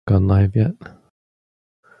gone live yet.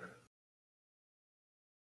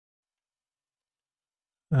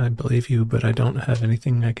 I believe you, but I don't have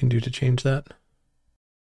anything I can do to change that.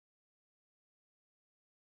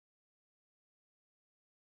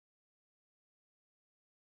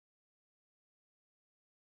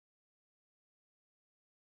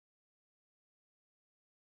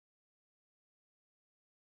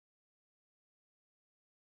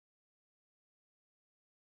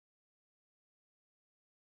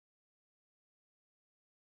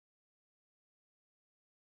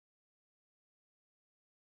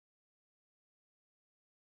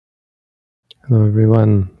 Hello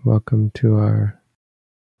everyone, welcome to our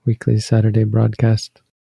weekly Saturday broadcast.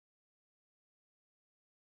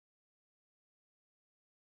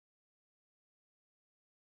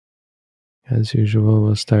 As usual,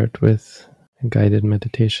 we'll start with a guided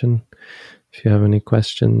meditation. If you have any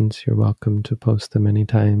questions, you're welcome to post them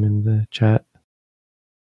anytime in the chat,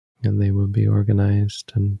 and they will be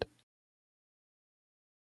organized and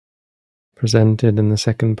presented in the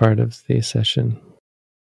second part of the session.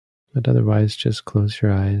 But otherwise, just close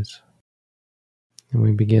your eyes. And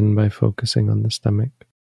we begin by focusing on the stomach.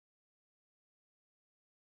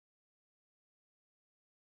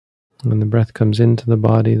 When the breath comes into the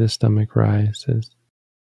body, the stomach rises.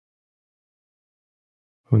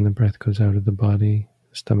 When the breath goes out of the body,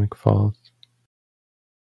 the stomach falls.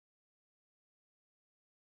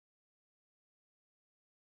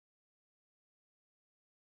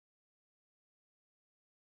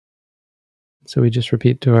 So we just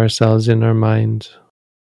repeat to ourselves in our mind,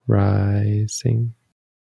 rising,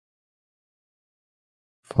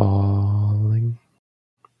 falling.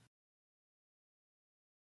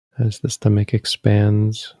 As the stomach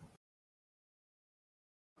expands,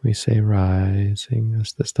 we say rising.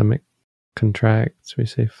 As the stomach contracts, we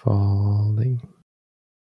say falling.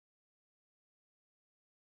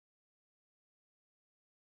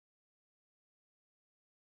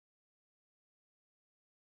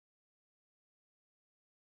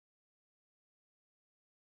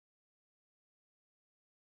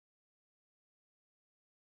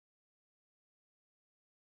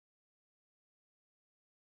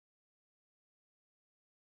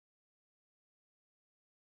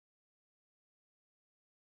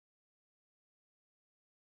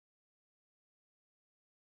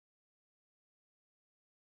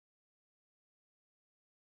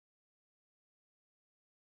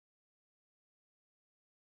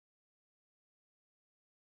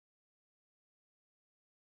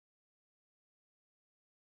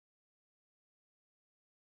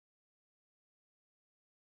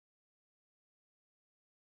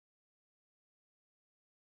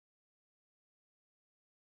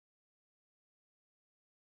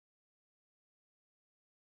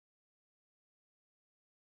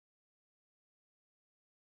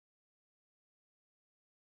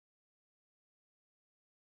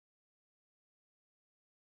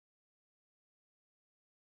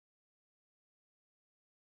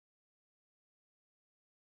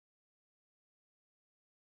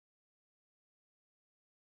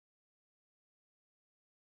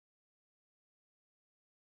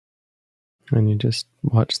 And you just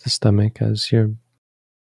watch the stomach as your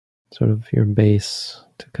base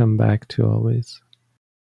to come back to always.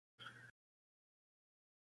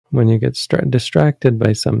 When you get distracted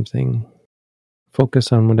by something,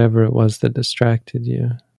 focus on whatever it was that distracted you.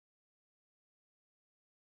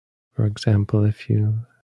 For example, if you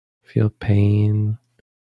feel pain,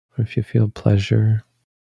 or if you feel pleasure,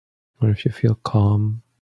 or if you feel calm,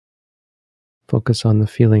 focus on the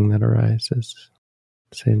feeling that arises.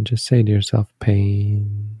 Just say to yourself,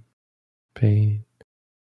 pain, pain,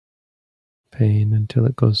 pain, until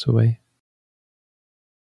it goes away.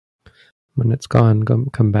 When it's gone,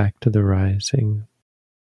 come back to the rising,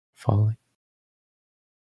 falling.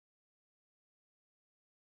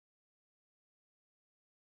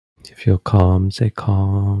 If you feel calm, say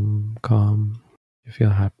calm, calm. If you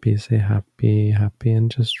feel happy, say happy, happy,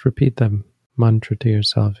 and just repeat the mantra to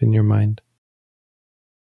yourself in your mind.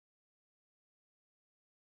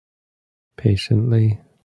 Patiently,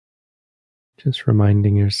 just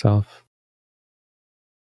reminding yourself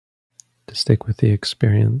to stick with the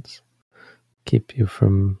experience, keep you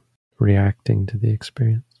from reacting to the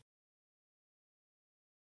experience.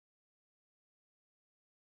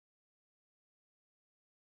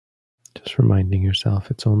 Just reminding yourself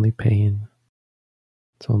it's only pain,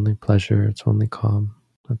 it's only pleasure, it's only calm.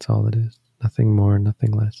 That's all it is. Nothing more,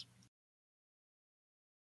 nothing less.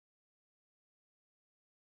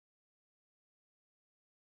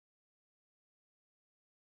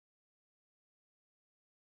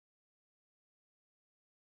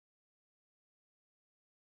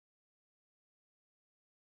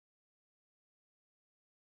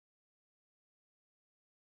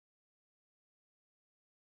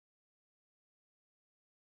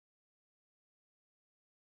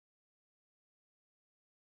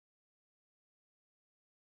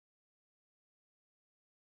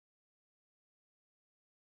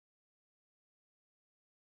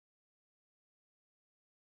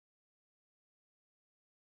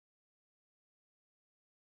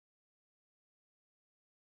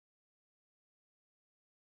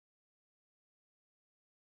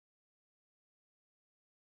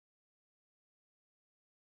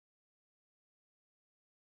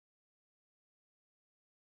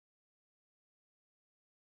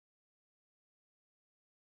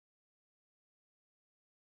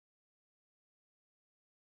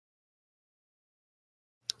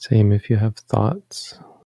 Same if you have thoughts,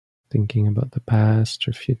 thinking about the past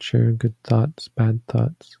or future, good thoughts, bad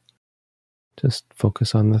thoughts. Just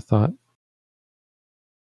focus on the thought.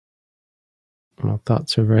 Well,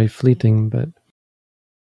 thoughts are very fleeting, but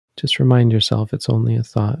just remind yourself it's only a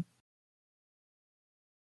thought.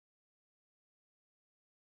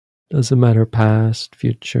 Doesn't matter past,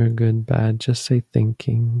 future, good, bad, just say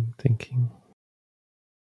thinking, thinking.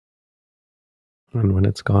 And when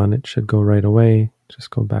it's gone, it should go right away. Just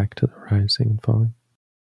go back to the rising and falling.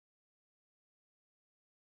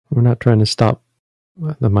 We're not trying to stop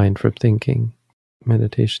the mind from thinking.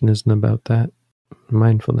 Meditation isn't about that.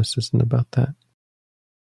 Mindfulness isn't about that.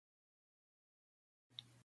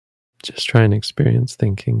 Just try and experience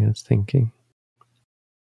thinking as thinking.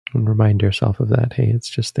 And remind yourself of that. Hey, it's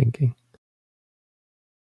just thinking.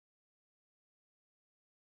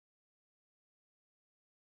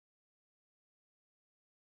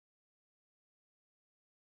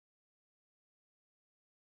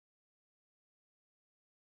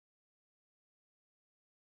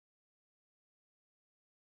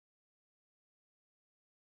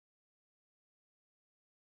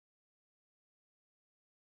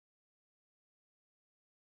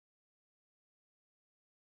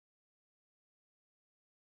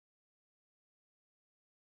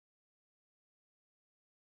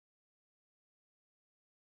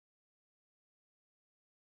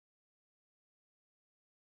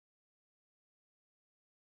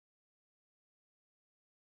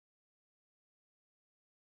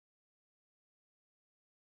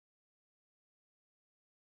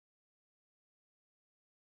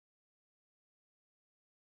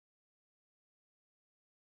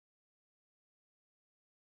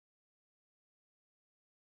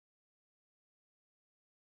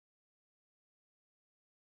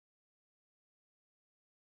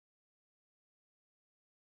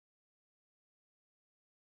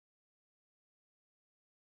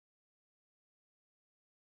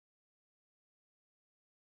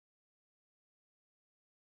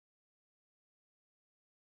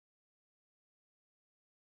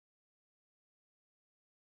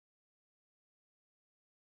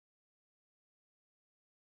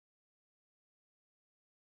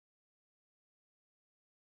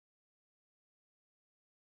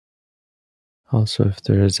 Also, if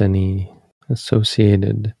there is any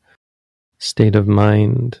associated state of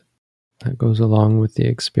mind that goes along with the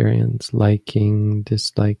experience, liking,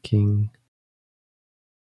 disliking,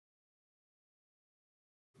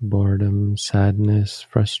 boredom, sadness,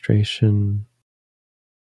 frustration,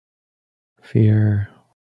 fear,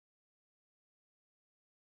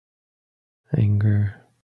 anger.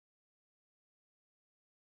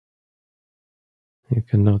 You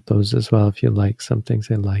can note those as well. If you like something,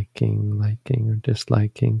 say liking, liking, or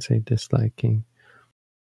disliking, say disliking.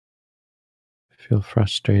 If you feel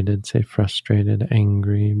frustrated, say frustrated,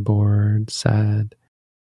 angry, bored, sad,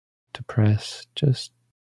 depressed. Just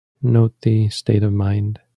note the state of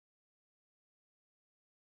mind.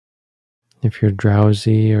 If you're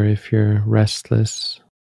drowsy or if you're restless,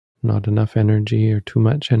 not enough energy or too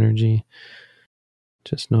much energy,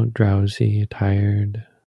 just note drowsy, tired,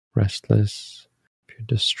 restless. If you're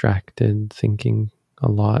distracted, thinking a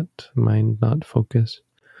lot, mind not focused,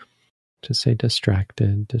 just say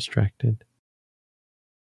distracted, distracted.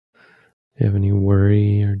 If you have any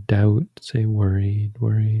worry or doubt, say worried,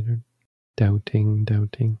 worried, or doubting,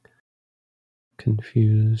 doubting,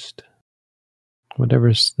 confused. Whatever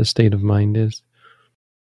the state of mind is.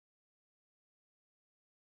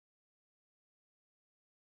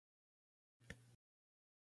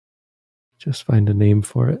 Just find a name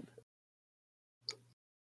for it.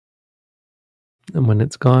 And when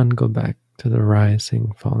it's gone, go back to the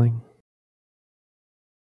rising, falling.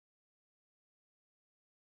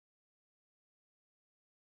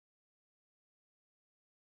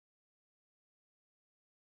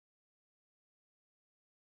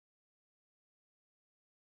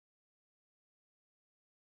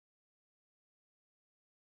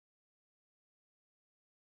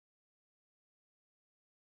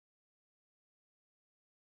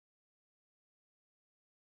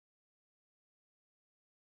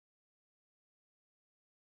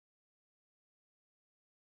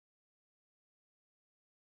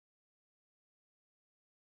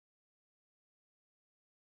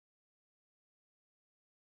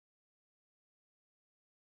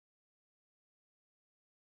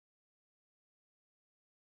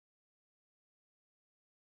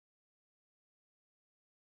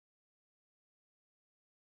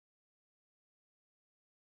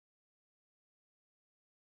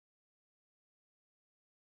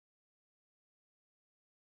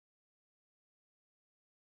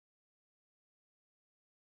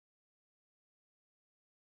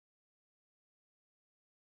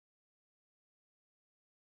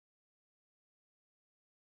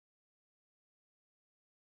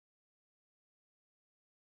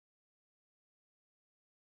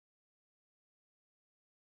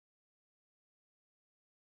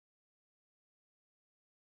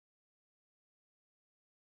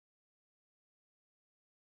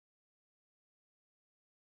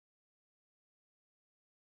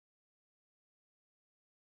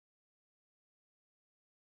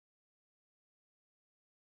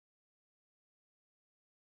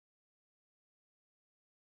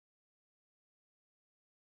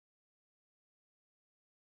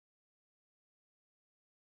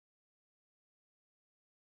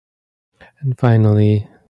 And finally,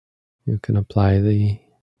 you can apply the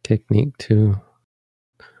technique to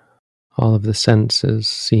all of the senses: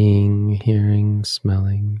 seeing, hearing,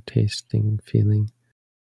 smelling, tasting, feeling,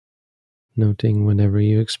 noting whenever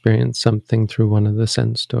you experience something through one of the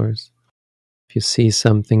sense doors. If you see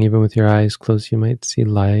something, even with your eyes closed, you might see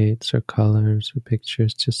lights or colors or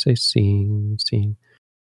pictures. Just say seeing, seeing.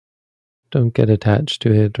 Don't get attached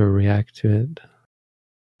to it or react to it.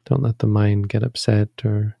 Don't let the mind get upset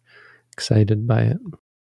or excited by it.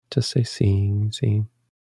 Just say seeing, seeing.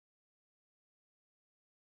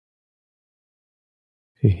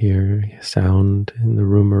 If you hear sound in the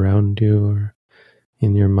room around you or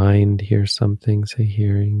in your mind, hear something, say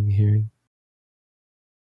hearing, hearing.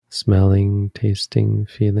 Smelling, tasting,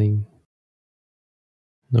 feeling.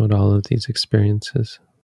 Note all of these experiences.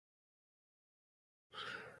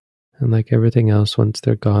 And like everything else, once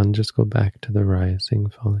they're gone, just go back to the rising,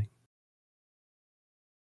 falling.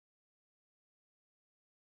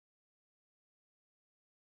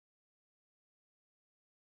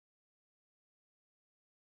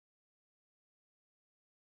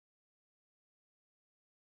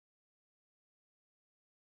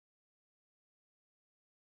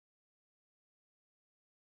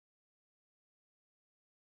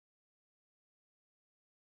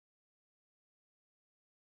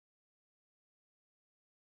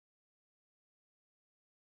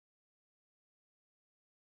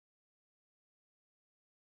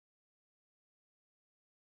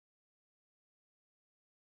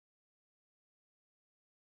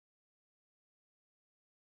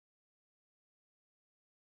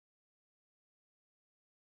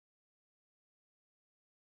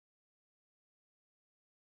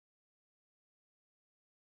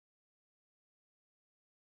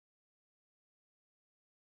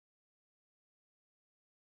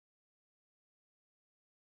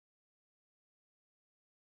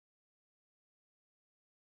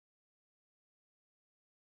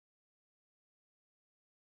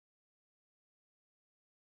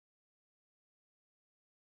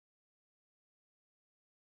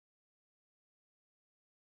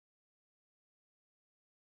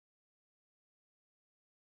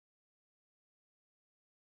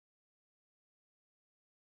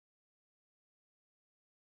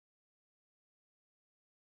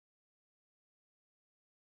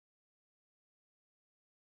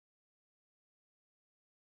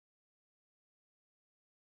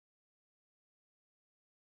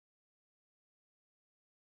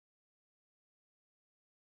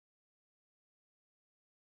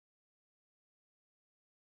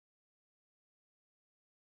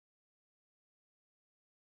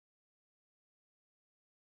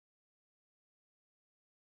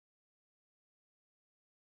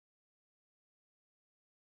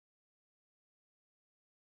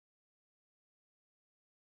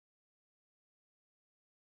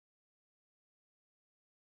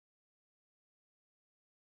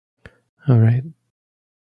 All right.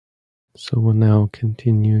 So we'll now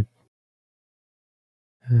continue,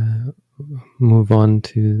 move on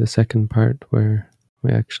to the second part where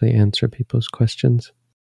we actually answer people's questions.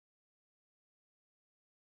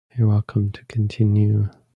 You're welcome to continue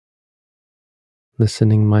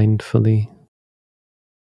listening mindfully.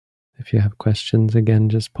 If you have questions, again,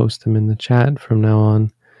 just post them in the chat. From now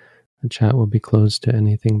on, the chat will be closed to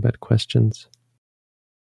anything but questions.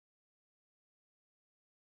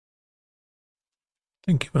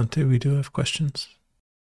 Thank you, Bhante. We do have questions.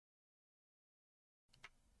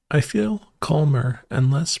 I feel calmer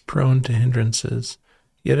and less prone to hindrances,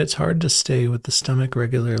 yet it's hard to stay with the stomach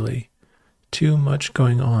regularly. Too much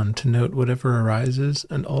going on to note whatever arises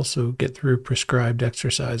and also get through prescribed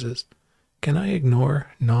exercises. Can I ignore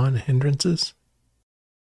non-hindrances?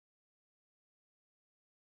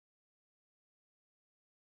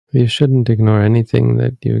 You shouldn't ignore anything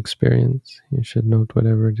that you experience. You should note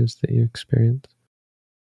whatever it is that you experience.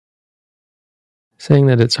 Saying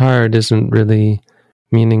that it's hard isn't really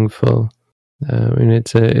meaningful.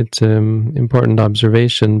 It's an important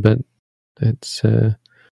observation, but it's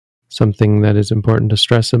something that is important to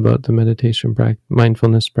stress about the meditation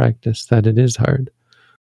mindfulness practice, that it is hard.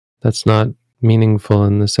 That's not meaningful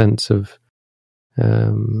in the sense of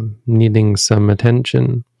needing some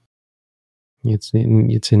attention. It's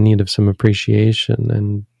in need of some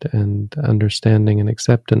appreciation and understanding and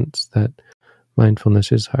acceptance that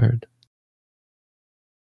mindfulness is hard.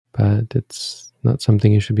 But it's not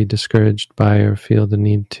something you should be discouraged by or feel the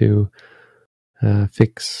need to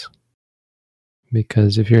fix.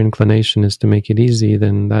 Because if your inclination is to make it easy,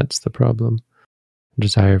 then that's the problem.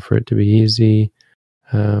 Desire for it to be easy.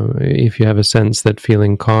 If you have a sense that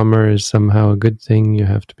feeling calmer is somehow a good thing, you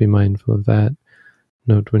have to be mindful of that.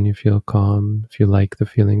 Note when you feel calm. If you like the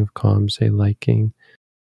feeling of calm, say liking.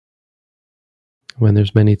 When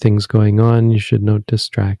there's many things going on, you should note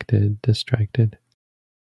distracted, distracted.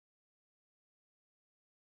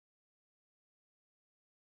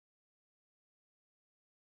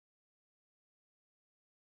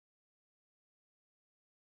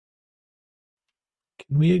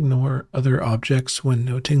 Can we ignore other objects when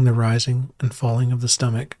noting the rising and falling of the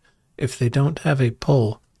stomach if they don't have a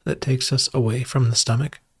pull that takes us away from the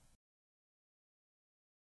stomach?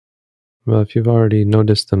 Well, if you've already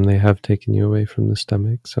noticed them, they have taken you away from the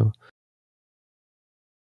stomach, so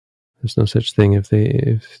there's no such thing. If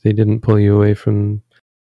they didn't pull you away from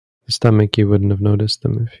the stomach, you wouldn't have noticed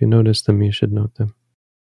them. If you notice them, you should note them.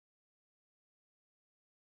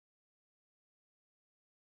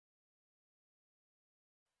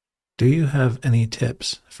 Do you have any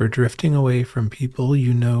tips for drifting away from people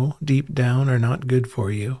you know deep down are not good for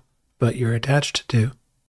you, but you're attached to?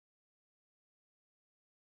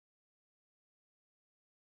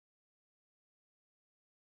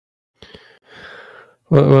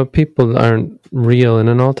 Well, people aren't real on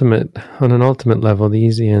an ultimate level. The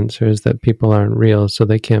easy answer is that people aren't real, so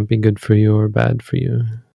they can't be good for you or bad for you.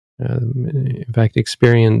 In fact, the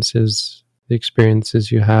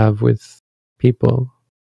experiences you have with people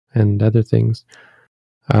and other things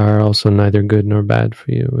are also neither good nor bad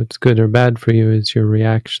for you. What's good or bad for you is your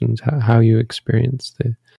reactions, how you experience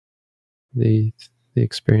the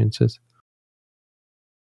experiences.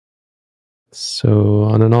 So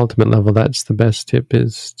on an ultimate level, that's the best tip,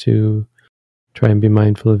 is to try and be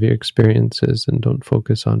mindful of your experiences and don't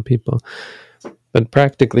focus on people. But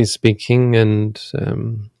practically speaking, and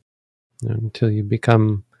until you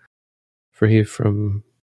become free from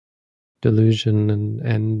delusion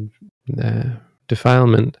and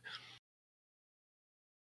defilement,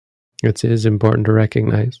 it is important to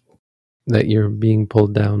recognize that you're being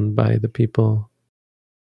pulled down by the people,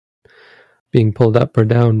 being pulled up or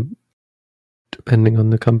down depending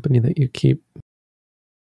on the company that you keep.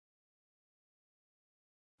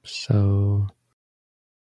 So,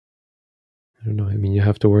 I don't know, I mean, you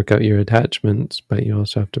have to work out your attachments, but you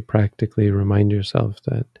also have to practically remind yourself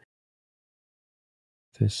that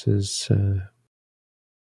this is an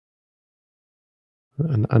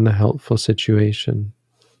unhelpful situation.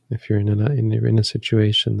 If you're in a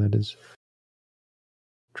situation that is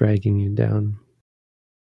dragging you down.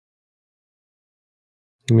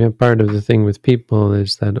 I mean, part of the thing with people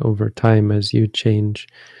is that over time, as you change,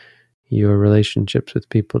 your relationships with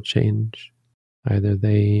people change. Either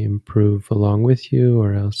they improve along with you,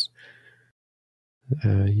 or else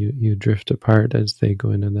you drift apart as they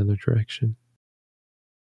go in another direction.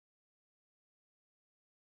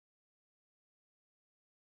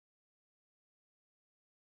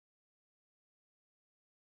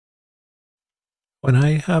 When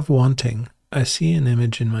I have wanting, I see an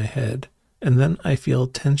image in my head, and then I feel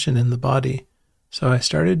tension in the body. So I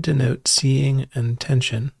started to note seeing and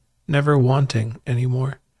tension, never wanting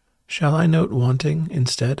anymore. Shall I note wanting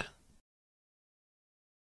instead?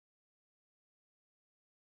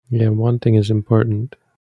 Yeah, wanting is important.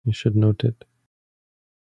 You should note it.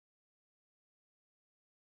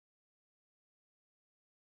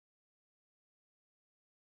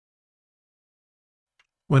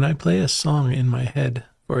 When I play a song in my head,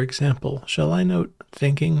 for example, shall I note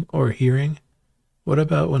thinking or hearing? What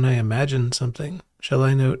about when I imagine something? Shall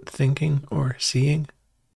I note thinking or seeing?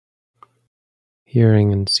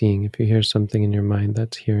 Hearing and seeing. If you hear something in your mind,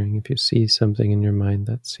 that's hearing. If you see something in your mind,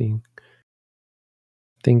 that's seeing.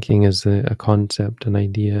 Thinking is a concept, an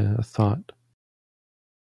idea, a thought.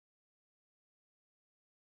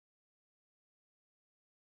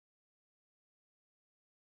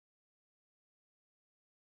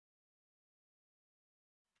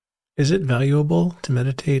 Is it valuable to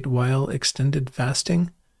meditate while extended fasting?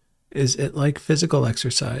 Is it like physical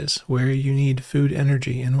exercise, where you need food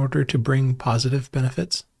energy in order to bring positive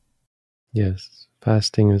benefits? Yes,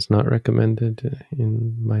 fasting is not recommended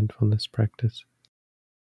in mindfulness practice.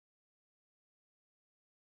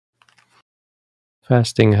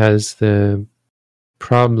 Fasting has the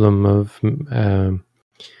problem of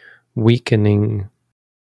weakening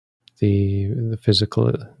the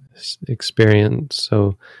physical experience,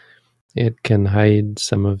 so it can hide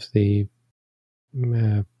some of the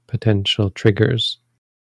potential triggers,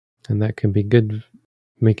 and that can be good,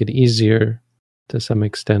 make it easier to some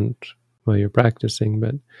extent while you're practicing,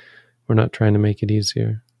 but we're not trying to make it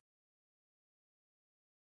easier.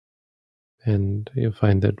 And you'll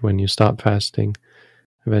find that when you stop fasting,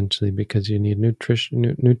 eventually, because you need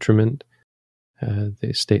nutriment,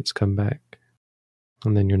 the states come back,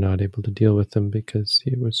 and then you're not able to deal with them because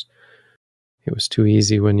it was it was too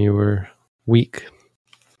easy when you were weak,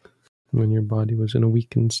 when your body was in a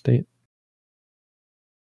weakened state.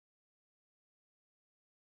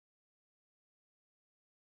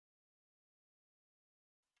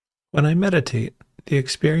 When I meditate, the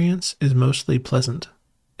experience is mostly pleasant.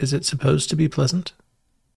 Is it supposed to be pleasant?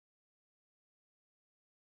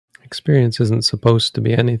 Experience isn't supposed to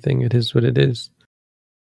be anything. It is what it is.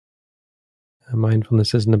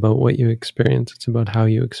 Mindfulness isn't about what you experience. It's about how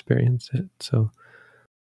you experience it. So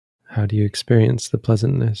how do you experience the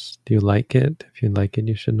pleasantness? Do you like it? If you like it,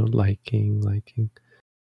 you should note liking.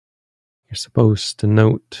 You're supposed to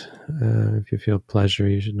note. If you feel pleasure,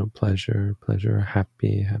 you should note pleasure. Pleasure,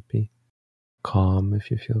 happy. Calm, if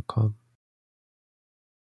you feel calm.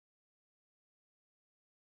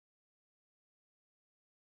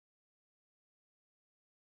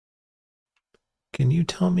 Can you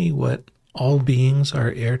tell me what all beings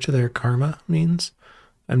are heir to their karma means?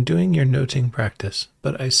 I'm doing your noting practice,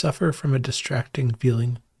 but I suffer from a distracting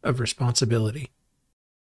feeling of responsibility.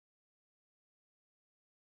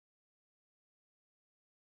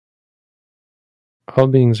 All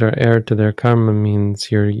beings are heir to their karma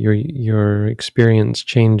means your experience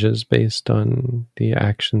changes based on the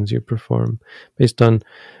actions you perform, based on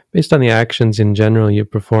the actions in general you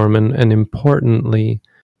perform, and importantly,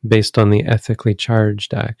 based on the ethically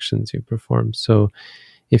charged actions you perform. So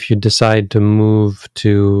if you decide to move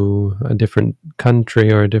to a different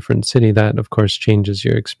country or a different city, that of course changes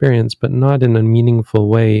your experience, but not in a meaningful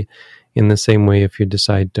way, in the same way if you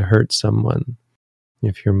decide to hurt someone,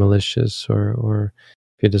 if you're malicious, or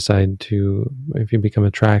if you become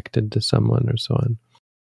attracted to someone, or so on.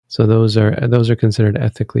 So those are considered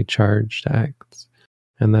ethically charged acts,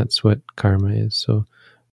 and that's what karma is. So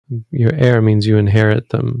your heir means you inherit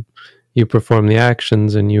them. You perform the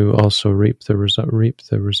actions, and you also reap the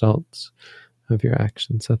results of your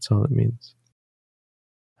actions. That's all it means.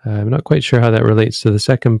 I'm not quite sure how that relates to the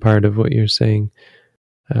second part of what you're saying.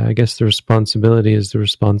 I guess the responsibility is the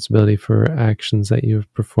responsibility for actions that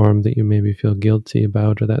you've performed that you maybe feel guilty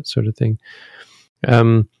about, or that sort of thing.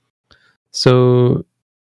 So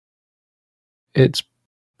it's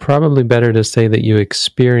probably better to say that you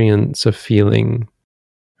experience a feeling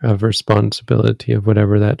of responsibility, of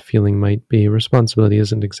whatever that feeling might be. Responsibility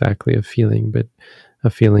isn't exactly a feeling, but a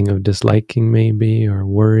feeling of disliking maybe, or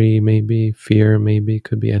worry maybe, fear maybe,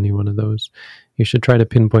 could be any one of those. You should try to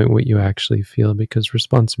pinpoint what you actually feel, because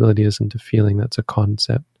responsibility isn't a feeling, that's a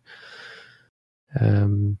concept.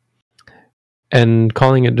 And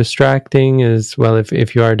calling it distracting is, well,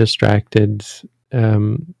 if you are distracted,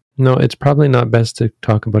 no, it's probably not best to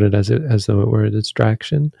talk about it as though it were a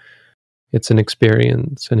distraction. It's an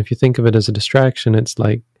experience. And if you think of it as a distraction, it's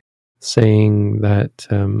like saying that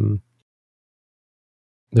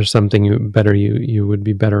there's something you would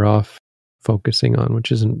be better off focusing on,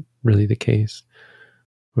 which isn't really the case.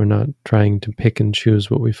 We're not trying to pick and choose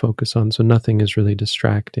what we focus on, so nothing is really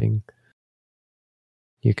distracting.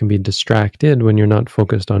 You can be distracted when you're not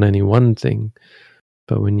focused on any one thing,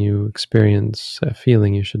 but when you experience a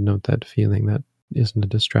feeling, you should note that feeling. That isn't a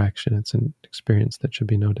distraction, it's an experience that should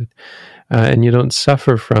be noted. And you don't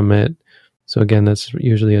suffer from it. So again, that's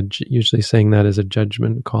usually saying that as a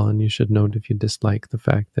judgment call, and you should note if you dislike the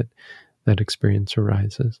fact that that experience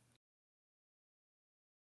arises,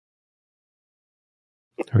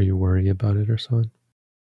 or you worry about it, or so on.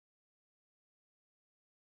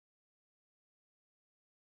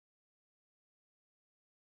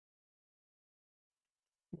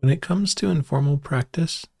 When it comes to informal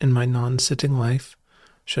practice in my non-sitting life,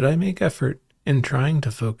 should I make effort in trying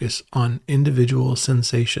to focus on individual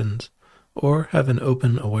sensations or have an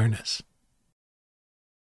open awareness?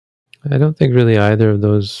 I don't think really either of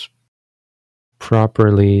those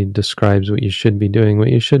properly describes what you should be doing. What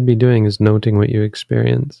you should be doing is noting what you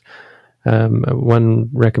experience. One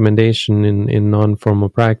recommendation in non-formal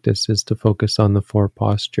practice is to focus on the 4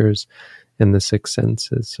 postures and the 6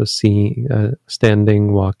 senses. So seeing,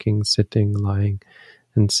 standing, walking, sitting, lying,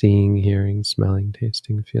 and seeing, hearing, smelling,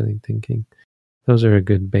 tasting, feeling, thinking. Those are a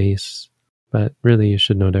good base, but really you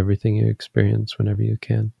should note everything you experience whenever you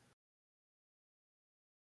can.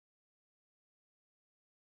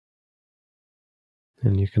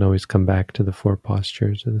 And you can always come back to the 4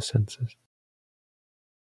 postures of the senses.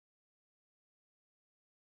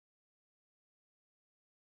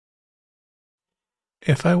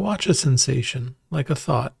 If I watch a sensation, like a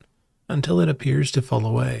thought, until it appears to fall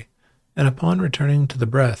away, and upon returning to the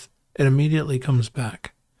breath, it immediately comes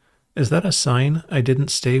back, is that a sign I didn't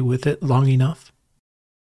stay with it long enough?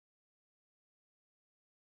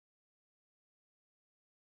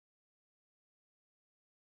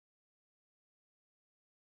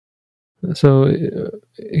 So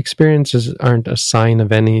experiences aren't a sign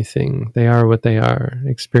of anything. They are what they are.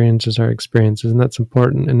 Experiences are experiences, and that's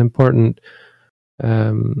important.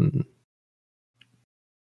 Um,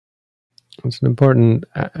 it's an important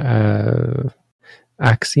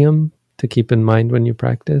axiom to keep in mind when you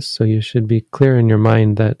practice. So you should be clear in your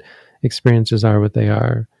mind that experiences are what they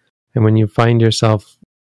are. And when you find yourself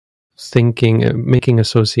thinking, making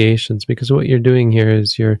associations, because what you're doing here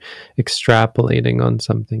is you're extrapolating on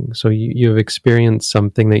something. So you've experienced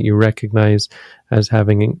something that you recognize as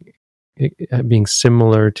having being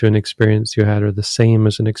similar to an experience you had or the same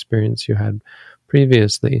as an experience you had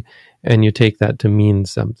previously, and you take that to mean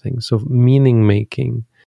something. So meaning making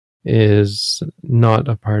is not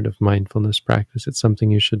a part of mindfulness practice. It's something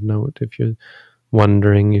you should note. If you're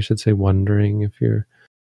wondering, you should say wondering. If you're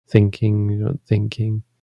thinking, thinking.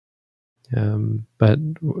 But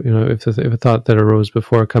if a thought that arose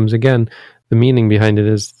before comes again, the meaning behind it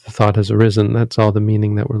is the thought has arisen. That's all the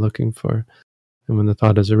meaning that we're looking for. And when the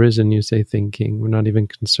thought has arisen, you say thinking. We're not even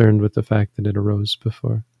concerned with the fact that it arose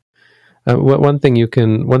before. One thing you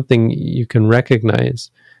can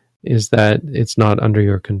recognize is that it's not under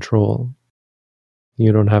your control.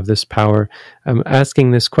 You don't have this power.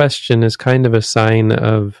 Asking this question is kind of a sign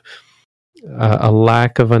of a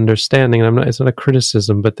lack of understanding. And it's not a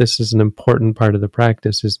criticism, but this is an important part of the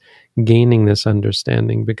practice, is gaining this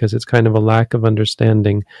understanding, because it's kind of a lack of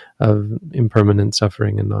understanding of impermanent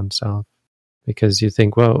suffering and non-self. Because you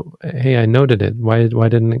think, well, hey, I noted it. Why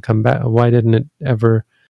didn't it come back? Why didn't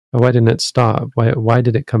it stop? Why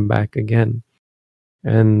did it come back again?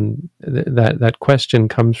 And that question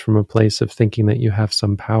comes from a place of thinking that you have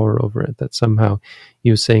some power over it, that somehow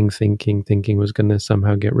you saying thinking was going to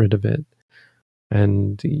somehow get rid of it.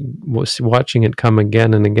 And watching it come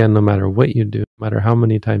again and again, no matter what you do, no matter how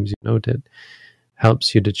many times you note it,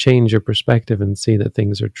 helps you to change your perspective and see that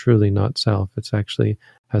things are truly not self. It's actually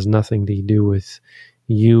has nothing to do with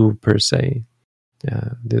you per se.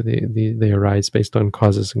 They arise based on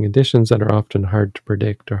causes and conditions that are often hard to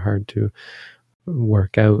predict or hard to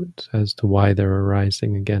work out as to why they're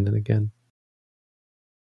arising again and again.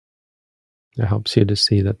 It helps you to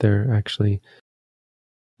see that they're actually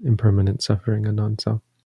impermanent suffering and non-self.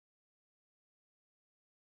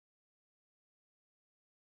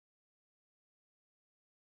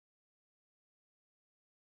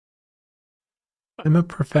 I'm a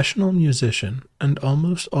professional musician, and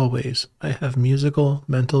almost always I have musical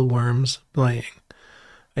mental worms playing.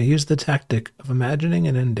 I use the tactic of imagining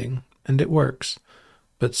an ending, and it works,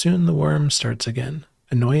 but soon the worm starts again,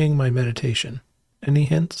 annoying my meditation. Any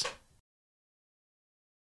hints?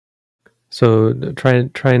 So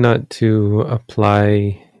try not to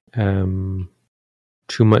apply too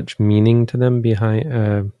much meaning to them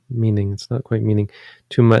behind meaning. It's not quite meaning.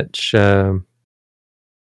 Too much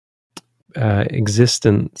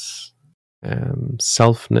existence,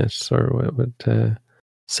 selfness, or what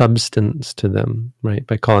substance to them, right?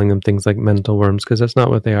 By calling them things like mental worms, because that's not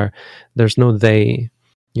what they are. There's no they.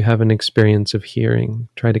 You have an experience of hearing.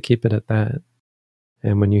 Try to keep it at that.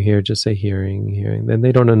 And when you hear, just say hearing. Then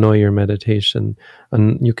they don't annoy your meditation.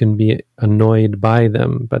 And you can be annoyed by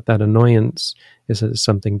them, but that annoyance is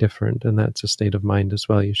something different, and that's a state of mind as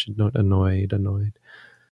well. You should note annoyed,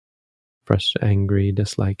 frustrated, angry,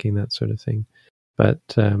 disliking, that sort of thing. But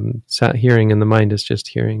hearing in the mind is just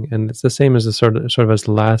hearing, and it's the same as the sort of as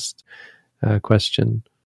the last question.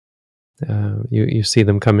 You see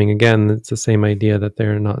them coming again. It's the same idea that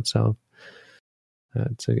they're not self.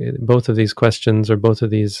 Both of these questions or both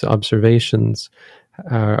of these observations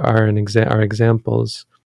are examples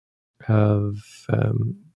of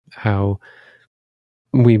how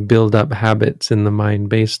we build up habits in the mind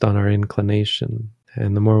based on our inclination,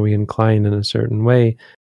 and the more we incline in a certain way,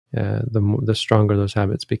 the stronger those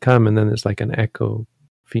habits become, and then it's like an echo,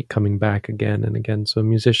 feet coming back again and again. So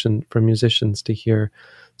for musicians to hear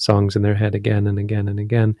songs in their head again and again and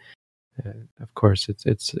again, of course,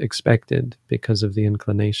 it's expected because of the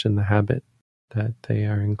inclination, the habit that they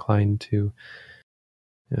are inclined towards,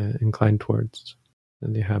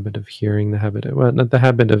 and the habit of hearing, not the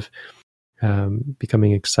habit of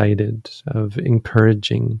becoming excited, of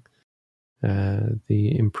encouraging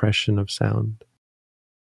the impression of sound,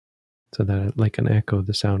 so that like an echo,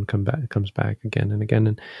 the sound comes back again and again.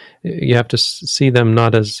 And you have to see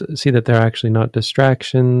that they're actually not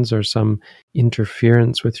distractions or some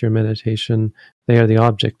interference with your meditation. They are the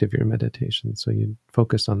object of your meditation. So you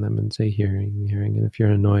focus on them and say hearing. And if you're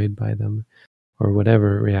annoyed by them or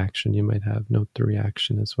whatever reaction you might have, note the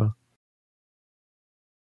reaction as well.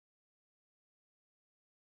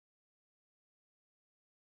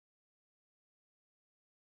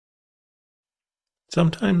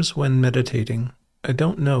 Sometimes when meditating, I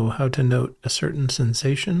don't know how to note a certain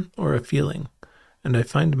sensation or a feeling, and I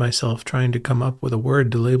find myself trying to come up with a word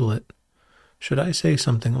to label it. Should I say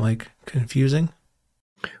something like confusing?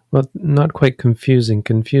 Well, not quite confusing.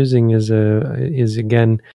 Confusing is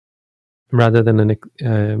again, rather than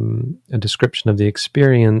a description of the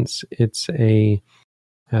experience, it's a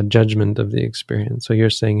judgment of the experience. So you're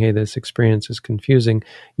saying, hey, this experience is confusing.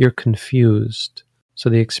 You're confused. So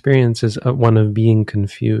the experience is one of being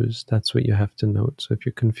confused. That's what you have to note. So if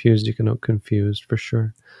you're confused, you can note confused for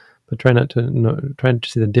sure. But try to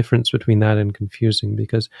see the difference between that and confusing,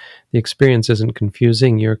 because the experience isn't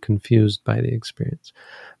confusing. You're confused by the experience.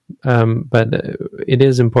 But it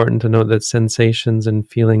is important to note that sensations and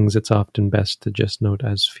feelings, it's often best to just note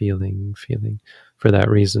as feeling for that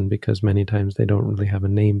reason, because many times they don't really have a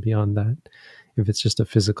name beyond that. If it's just a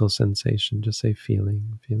physical sensation, just say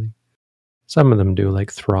feeling. Some of them do,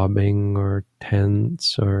 like throbbing or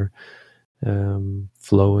tense or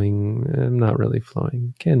flowing. Not really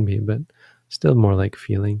flowing, can be, but still more like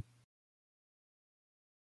feeling.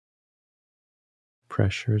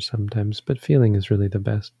 Pressure sometimes, but feeling is really the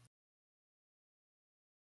best.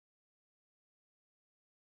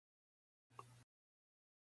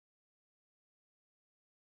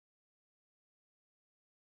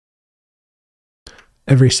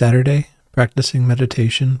 Every Saturday, practicing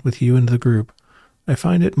meditation with you and the group, I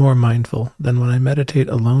find it more mindful than when I meditate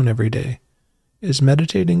alone every day. Is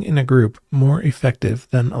meditating in a group more effective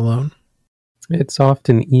than alone? It's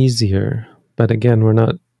often easier, but again, we're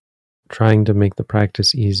not trying to make the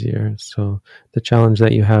practice easier. So the challenge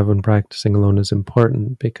that you have when practicing alone is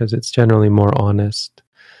important because it's generally more honest.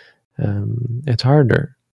 It's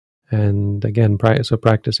harder. And again, so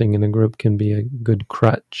practicing in a group can be a good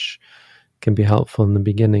crutch, can be helpful in the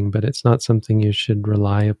beginning, but it's not something you should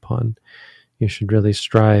rely upon. You should really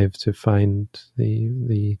strive to find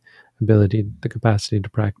the ability, the capacity to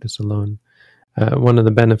practice alone. One of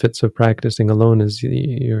the benefits of practicing alone is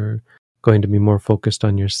you're going to be more focused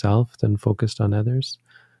on yourself than focused on others.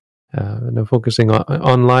 Now, focusing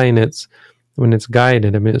online, it's when it's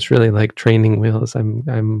guided. I mean, it's really like training wheels.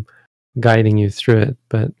 I'm guiding you through it,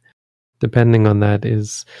 but depending on that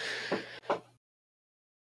is,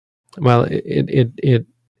 well,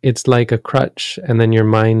 it's like a crutch, and then your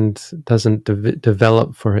mind doesn't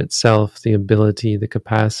develop for itself the ability, the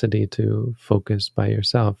capacity to focus by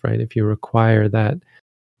yourself, right? If you require that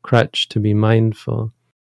crutch to be mindful,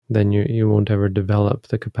 then you won't ever develop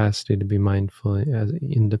the capacity to be mindful as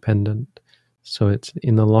independent. So it's,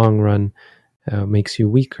 in the long run, makes you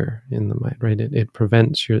weaker in the mind, right? It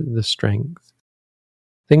prevents the strength.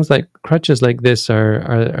 Things like crutches like this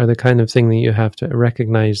are the kind of thing that you have to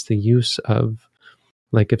recognize the use of.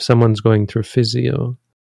 Like if someone's going through physio,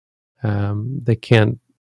 they can't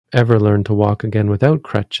ever learn to walk again without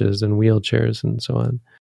crutches and wheelchairs and so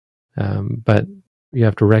on. But you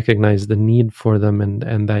have to recognize the need for them,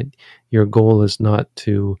 and that your goal is not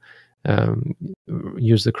to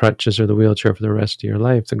use the crutches or the wheelchair for the rest of your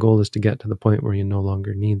life. The goal is to get to the point where you no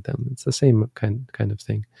longer need them. It's the same kind of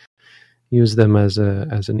thing. Use them as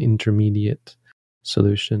an intermediate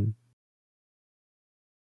solution.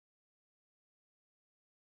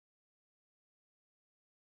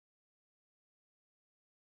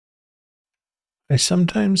 I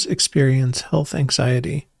sometimes experience health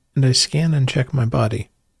anxiety, and I scan and check my body.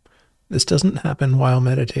 This doesn't happen while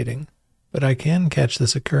meditating, but I can catch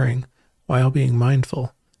this occurring while being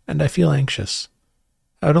mindful, and I feel anxious.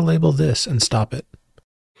 How to label this and stop it?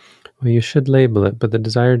 Well, you should label it, but the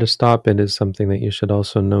desire to stop it is something that you should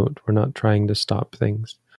also note. We're not trying to stop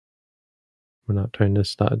things. We're not trying to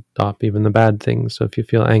stop even the bad things. So if you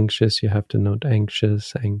feel anxious, you have to note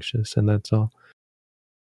anxious, and that's all.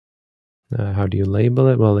 How do you label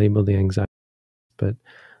it? Well, label the anxiety. But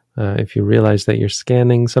if you realize that you're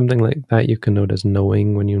scanning, something like that, you can note as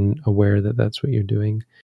knowing when you're aware that that's what you're doing.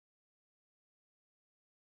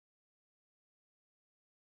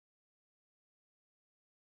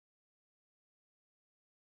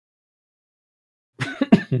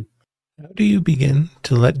 How do you begin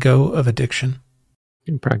to let go of addiction?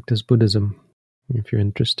 You practice Buddhism. If you're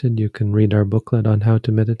interested, you can read our booklet on how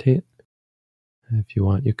to meditate. If you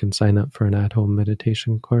want, you can sign up for an at-home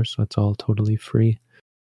meditation course. That's all totally free.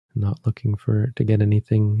 I'm not looking to get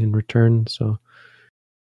anything in return, so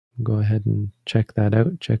go ahead and check that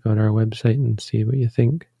out. Check out our website and see what you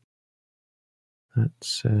think.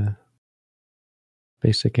 That's a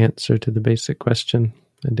basic answer to the basic question.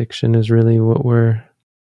 Addiction is really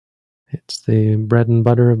it's the bread and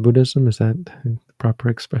butter of Buddhism. Is that the proper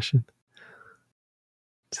expression?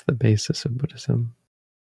 It's the basis of Buddhism.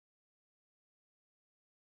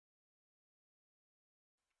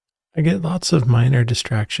 I get lots of minor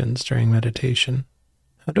distractions during meditation.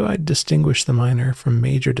 How do I distinguish the minor from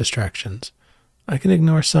major distractions? I can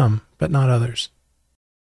ignore some, but not others.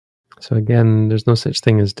 So again, there's no such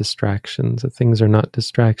thing as distractions. The things are not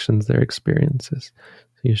distractions, they're experiences.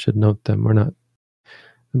 So you should note them. The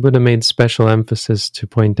Buddha made special emphasis to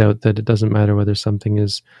point out that it doesn't matter whether something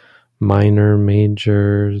is minor,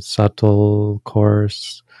 major, subtle,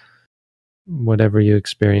 coarse, whatever you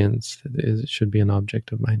experience, it should be an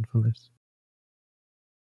object of mindfulness.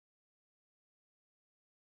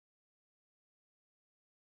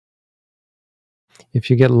 If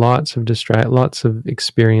you get lots of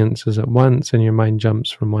experiences at once and your mind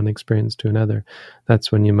jumps from one experience to another,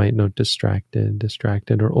 that's when you might note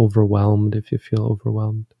distracted or overwhelmed if you feel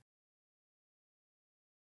overwhelmed.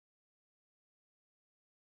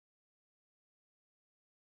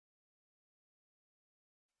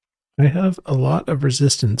 I have a lot of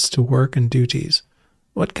resistance to work and duties.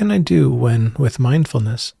 What can I do when, with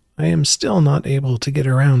mindfulness, I am still not able to get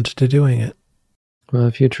around to doing it? Well,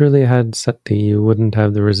 if you truly had sati, you wouldn't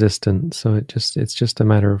have the resistance, so it's just a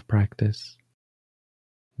matter of practice.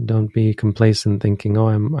 Don't be complacent thinking, oh,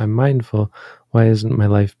 I'm mindful, why isn't my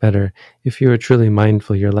life better? If you were truly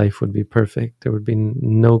mindful, your life would be perfect. There would be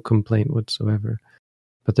no complaint whatsoever.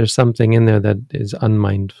 But there's something in there that is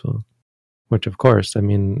unmindful, which of course,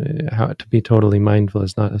 how to be totally mindful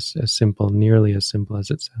is not as simple, nearly as simple as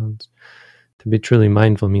it sounds. To be truly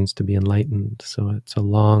mindful means to be enlightened, so it's a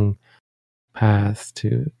long path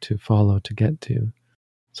to follow, to get to.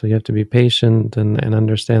 So you have to be patient and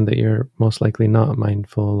understand that you're most likely not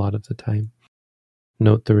mindful a lot of the time.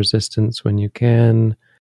 Note the resistance when you can,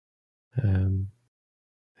 and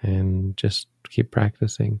just keep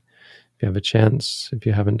practicing. If you have a chance, if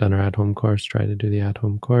you haven't done our at-home course, try to do the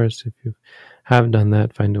at-home course. If you have done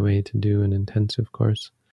that, find a way to do an intensive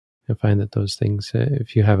course. You'll find that those things,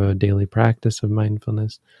 if you have a daily practice of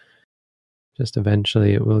mindfulness, just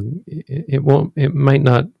eventually it might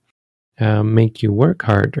not make you work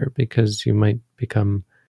harder, because you might become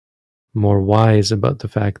more wise about the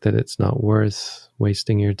fact that it's not worth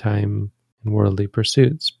wasting your time in worldly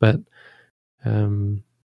pursuits, but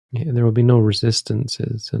there will be no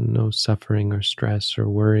resistances and no suffering or stress or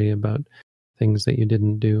worry about things that you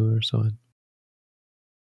didn't do or so on.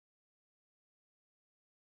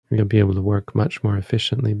 You'll be able to work much more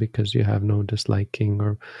efficiently because you have no disliking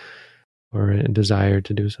or a desire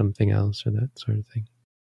to do something else or that sort of thing.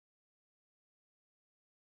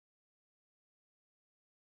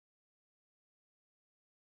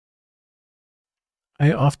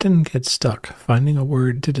 I often get stuck finding a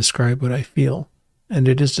word to describe what I feel, and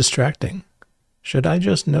it is distracting. Should I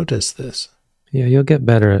just notice this? Yeah, you'll get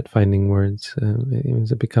better at finding words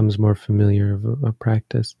as it becomes more familiar of a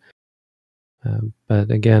practice.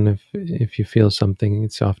 But again, if you feel something,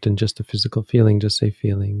 it's often just a physical feeling. Just say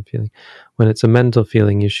feeling. When it's a mental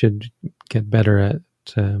feeling, you should get better at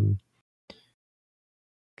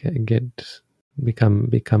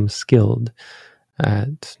become skilled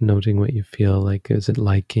at noting what you feel. Like, is it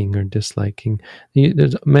liking or disliking?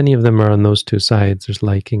 There's many of them are on those two sides. There's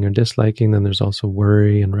liking or disliking. Then there's also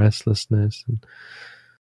worry and restlessness and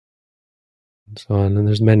so on. And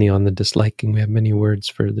there's many on the disliking. We have many words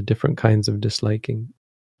for the different kinds of disliking: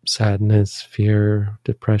 sadness, fear,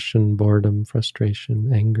 depression, boredom,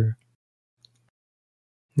 frustration, anger.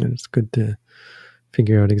 And it's good to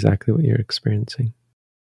figure out exactly what you're experiencing.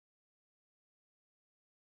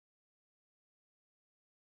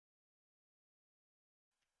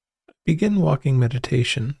 Begin walking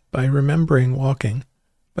meditation by remembering walking,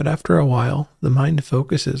 but after a while, the mind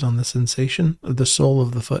focuses on the sensation of the sole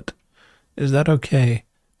of the foot. Is that okay,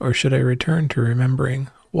 or should I return to remembering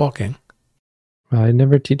walking? Well, I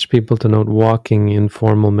never teach people to note walking in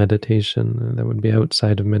formal meditation. That would be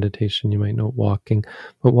outside of meditation. You might note walking,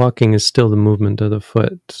 but walking is still the movement of the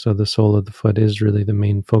foot. So the sole of the foot is really the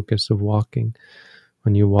main focus of walking.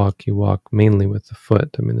 When you walk mainly with the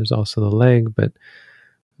foot. There's also the leg, but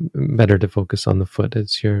better to focus on the foot.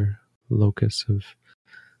 It's your locus of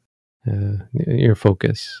your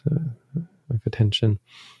focus of attention.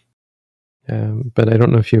 But I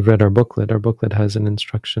don't know if you've read our booklet. Our booklet has an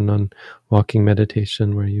instruction on walking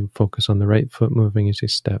meditation where you focus on the right foot moving as you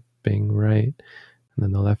step being right, and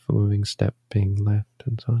then the left foot moving, step being left,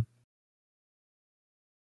 and so on.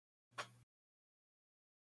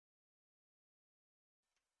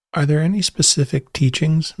 Are there any specific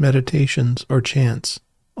teachings, meditations, or chants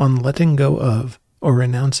on letting go of or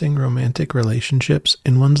renouncing romantic relationships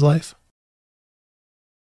in one's life?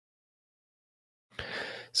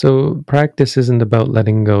 So practice isn't about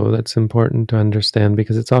letting go. That's important to understand,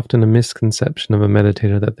 because it's often a misconception of a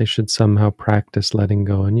meditator that they should somehow practice letting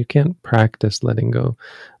go. And you can't practice letting go.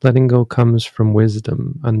 Letting go comes from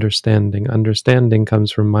wisdom, understanding. Understanding comes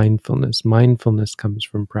from mindfulness. Mindfulness comes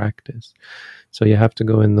from practice. So you have to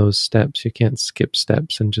go in those steps. You can't skip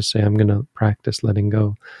steps and just say, I'm going to practice letting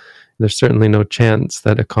go. There's certainly no chance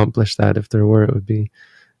that accomplish that. If there were, it would be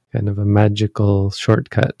kind of a magical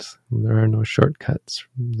shortcut. There are no shortcuts.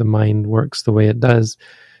 The mind works the way it does,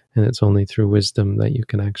 and it's only through wisdom that you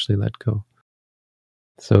can actually let go.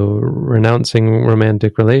 So renouncing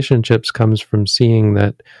romantic relationships comes from seeing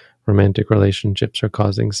that romantic relationships are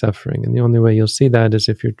causing suffering. And the only way you'll see that is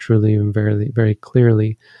if you're truly and very, very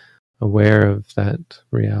clearly aware of that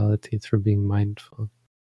reality through being mindful.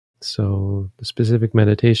 So the specific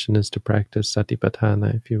meditation is to practice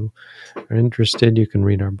Satipatthana. If you are interested, you can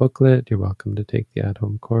read our booklet. You're welcome to take the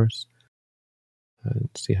at-home course and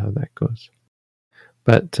see how that goes.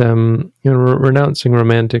 But renouncing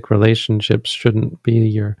romantic relationships shouldn't be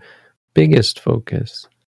your biggest focus.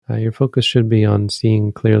 Your focus should be on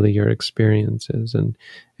seeing clearly your experiences, and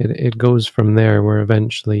it goes from there, where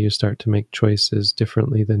eventually you start to make choices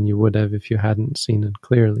differently than you would have if you hadn't seen it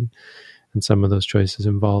clearly. And some of those choices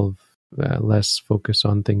involve less focus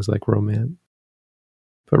on things like romance.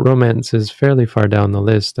 But romance is fairly far down the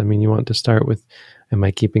list. I mean, you want to start with, am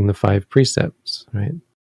I keeping the 5 precepts, right?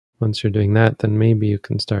 Once you're doing that, then maybe you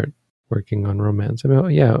can start working on romance. I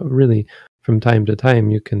mean, yeah, really, from time to time,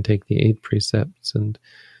 you can take the 8 precepts and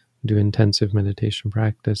do intensive meditation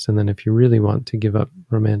practice. And then if you really want to give up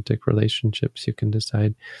romantic relationships, you can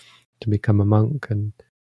decide to become a monk and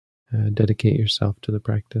dedicate yourself to the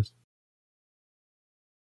practice.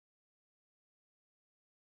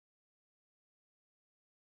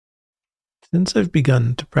 Since I've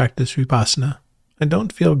begun to practice Vipassana, I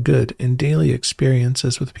don't feel good in daily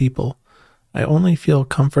experiences with people. I only feel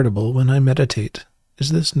comfortable when I meditate.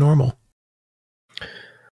 Is this normal?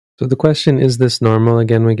 So the question, is this normal?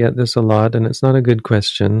 Again, we get this a lot, and it's not a good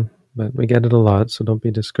question, but we get it a lot, so don't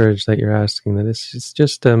be discouraged that you're asking that. It's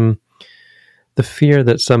just the fear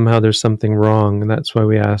that somehow there's something wrong, and that's why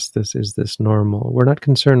we ask this, is this normal? We're not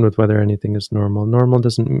concerned with whether anything is normal. Normal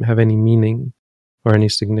doesn't have any meaning or any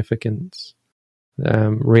significance.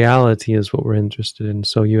 Reality is what we're interested in.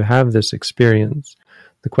 So you have this experience.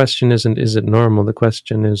 The question isn't, is it normal? The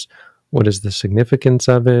question is, what is the significance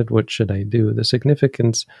of it? What should I do? The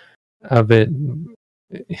significance of it,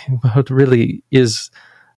 well, it really is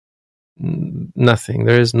nothing.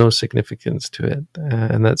 There is no significance to it.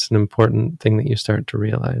 And that's an important thing that you start to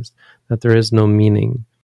realize, that there is no meaning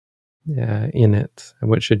in it.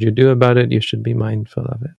 And what should you do about it? You should be mindful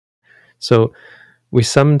of it. So we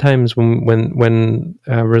sometimes, when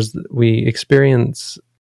we experience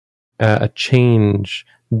a change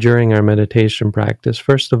during our meditation practice,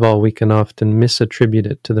 first of all, we can often misattribute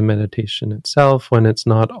it to the meditation itself, when it's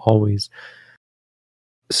not always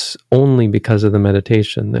only because of the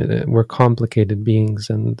meditation. We're complicated beings,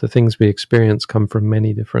 and the things we experience come from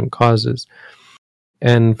many different causes.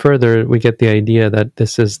 And further, we get the idea that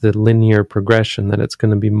this is the linear progression, that it's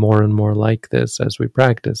going to be more and more like this as we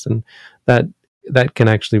practice. And that can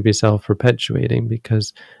actually be self-perpetuating,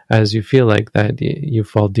 because as you feel like that, you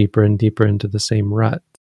fall deeper and deeper into the same rut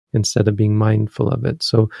instead of being mindful of it.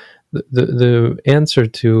 So the answer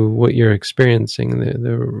to what you're experiencing,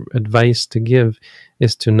 the advice to give,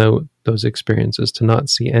 is to note those experiences, to not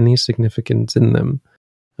see any significance in them,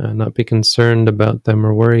 not be concerned about them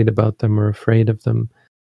or worried about them or afraid of them,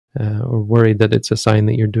 or worried that it's a sign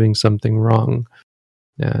that you're doing something wrong.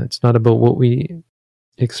 It's not about what we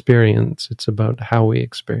experience, it's about how we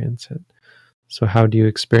experience it. So how do you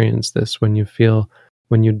experience this? When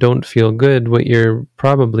you don't feel good, what you're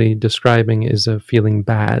probably describing is a feeling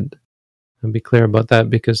bad. And be clear about that,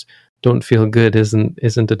 because don't feel good isn't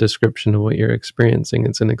a description of what you're experiencing.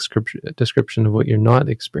 It's a description of what you're not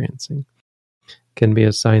experiencing. It can be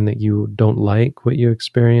a sign that you don't like what you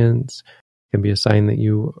experience. It can be a sign that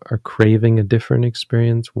you are craving a different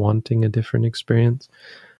experience, wanting a different experience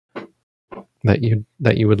that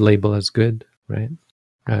you would label as good, right?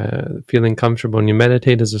 Feeling comfortable when you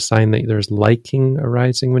meditate is a sign that there's liking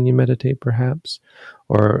arising when you meditate, perhaps,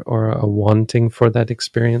 or a wanting for that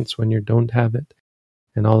experience when you don't have it.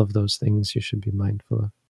 And all of those things you should be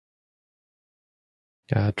mindful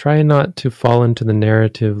of. Try not to fall into the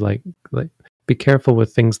narrative, like be careful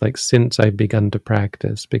with things like "since I've begun to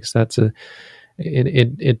practice," because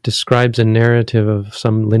it describes a narrative of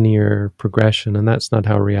some linear progression, and that's not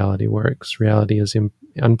how reality works. Reality is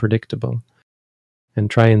unpredictable. And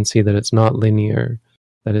try and see that it's not linear,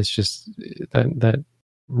 that it's just that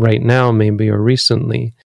right now, maybe, or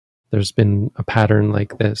recently, there's been a pattern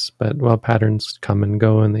like this. But, well, patterns come and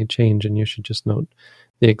go and they change, and you should just note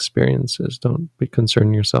the experiences. Don't be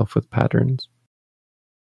concern yourself with patterns.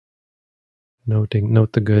 Note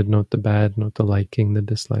the good, note the bad, note the liking, the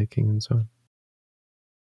disliking, and so on.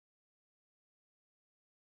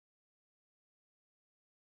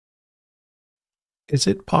 Is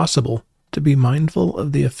it possible to be mindful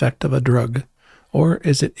of the effect of a drug, or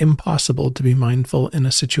is it impossible to be mindful in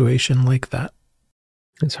a situation like that?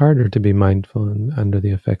 It's harder to be mindful under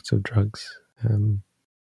the effects of drugs.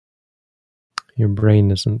 Your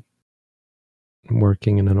brain isn't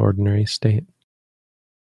working in an ordinary state.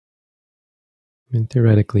 I mean,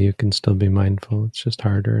 theoretically, you can still be mindful. It's just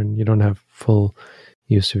harder, and you don't have full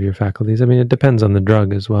use of your faculties. I mean, it depends on the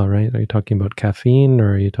drug as well, right? Are you talking about caffeine,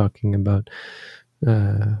 or are you talking about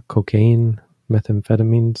cocaine,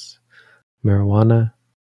 methamphetamines, marijuana,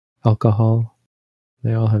 alcohol?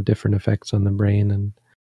 They all have different effects on the brain and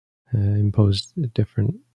impose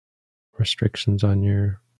different restrictions on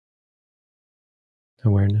your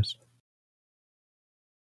awareness.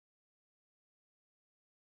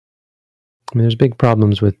 I mean, there's big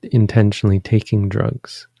problems with intentionally taking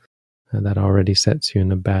drugs. That already sets you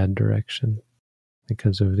in a bad direction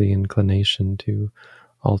because of the inclination to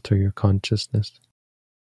alter your consciousness.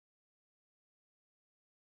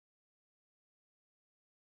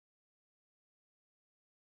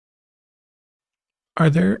 Are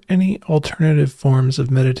there any alternative forms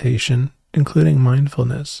of meditation, including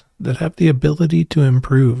mindfulness, that have the ability to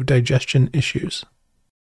improve digestion issues?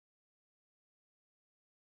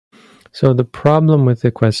 So the problem with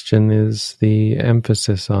the question is the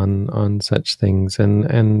emphasis on such things,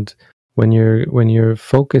 and when your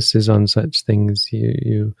focus is on such things,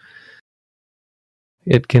 it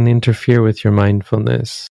can interfere with your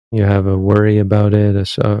mindfulness. You have a worry about it,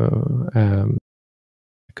 a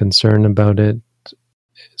concern about it.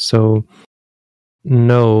 So,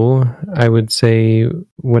 no, I would say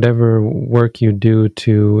whatever work you do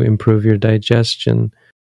to improve your digestion,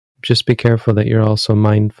 just be careful that you're also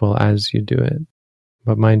mindful as you do it.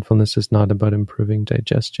 But mindfulness is not about improving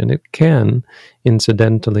digestion. It can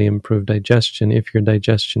incidentally improve digestion if your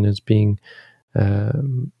digestion is being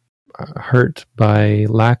hurt by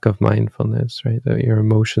lack of mindfulness, right? Your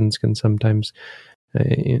emotions can sometimes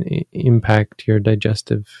impact your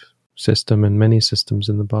digestive system and many systems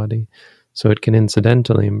in the body. So it can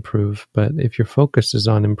incidentally improve. But if your focus is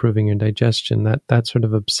on improving your digestion, that sort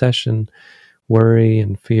of obsession, worry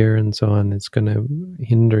and fear and so on, it's going to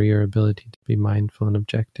hinder your ability to be mindful and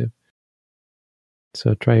objective.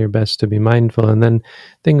 So try your best to be mindful, and then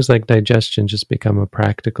things like digestion just become a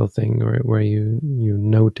practical thing where you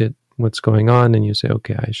note it, what's going on, and you say,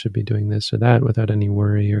 okay, I should be doing this or that without any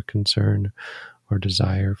worry or concern or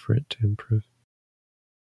desire for it to improve.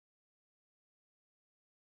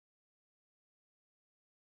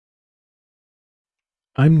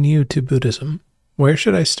 I'm new to Buddhism. Where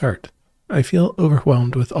should I start? I feel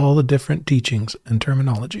overwhelmed with all the different teachings and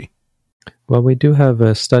terminology. Well, we do have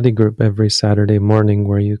a study group every Saturday morning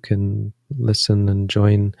where you can listen and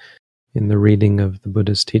join in the reading of the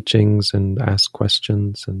Buddha's teachings and ask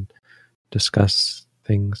questions and discuss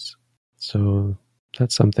things. So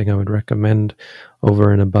that's something I would recommend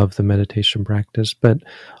over and above the meditation practice. But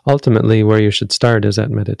ultimately, where you should start is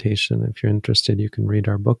at meditation. If you're interested, you can read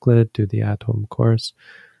our booklet, do the at-home course.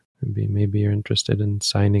 Maybe you're interested in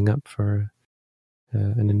signing up for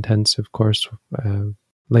an intensive course.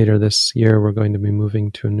 Later this year, we're going to be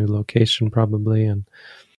moving to a new location probably, and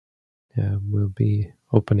we'll be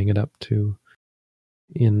opening it up to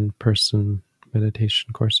in-person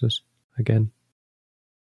meditation courses again.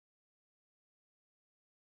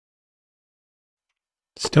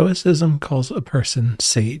 Stoicism calls a person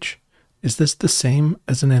sage. Is this the same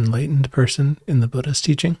as an enlightened person in the Buddha's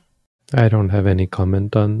teaching? I don't have any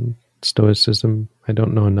comment on Stoicism. I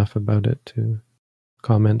don't know enough about it to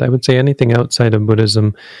comment. I would say anything outside of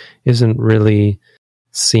Buddhism isn't really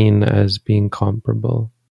seen as being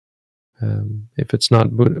comparable. If it's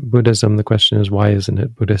not Buddhism, the question is, why isn't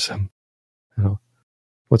it Buddhism?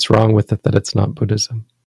 What's wrong with it that it's not Buddhism?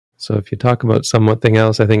 So if you talk about something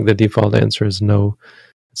else, I think the default answer is no,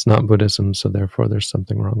 it's not Buddhism, so therefore there's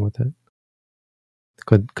something wrong with it.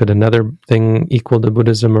 Could another thing equal to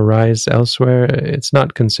Buddhism arise elsewhere? It's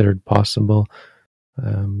not considered possible.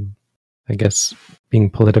 I guess being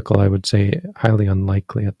political, I would say highly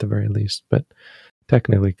unlikely at the very least, but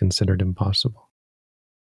technically considered impossible.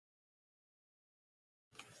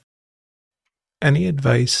 Any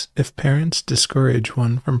advice if parents discourage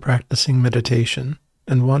one from practicing meditation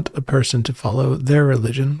and want a person to follow their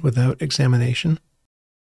religion without examination?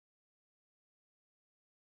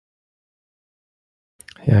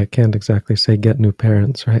 Yeah, I can't exactly say get new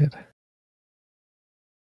parents, right?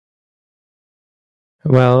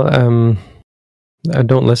 Well,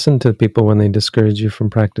 don't listen to people when they discourage you from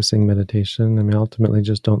practicing meditation. I mean, ultimately,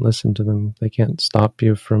 just don't listen to them. They can't stop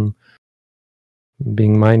you from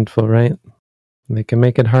being mindful, right? They can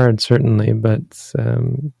make it hard, certainly, but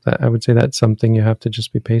I would say that's something you have to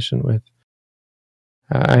just be patient with.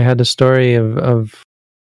 I had a story of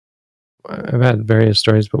I've had various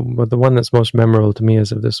stories, but the one that's most memorable to me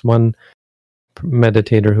is of this one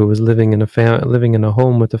meditator who was living in a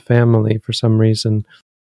home with a family for some reason,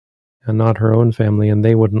 and not her own family, and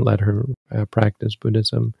they wouldn't let her practice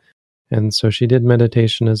Buddhism. And so she did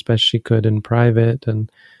meditation as best she could in private,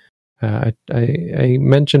 and I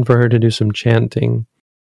mentioned for her to do some chanting,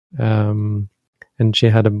 and she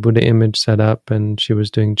had a Buddha image set up, and she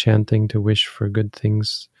was doing chanting to wish for good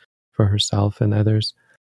things for herself and others,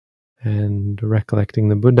 and recollecting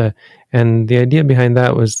the Buddha. And the idea behind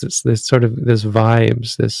that was this sort of this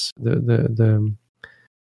vibes, the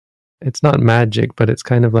it's not magic, but it's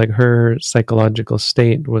kind of like her psychological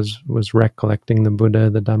state was recollecting the Buddha,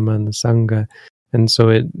 the Dhamma, and the Sangha. And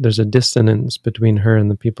so there's a dissonance between her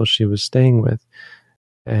and the people she was staying with.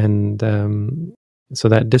 And so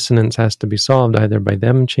that dissonance has to be solved either by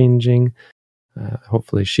them changing.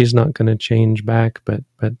 Hopefully she's not going to change back, but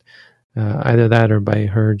either that or by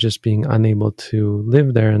her just being unable to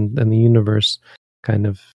live there, and the universe kind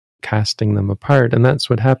of casting them apart. And that's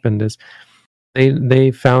what happened is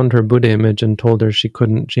they found her Buddha image and told her she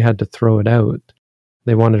had to throw it out.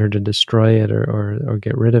 They wanted her to destroy it or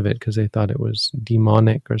get rid of it because they thought it was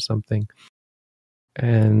demonic or something.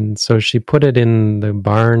 And so she put it in the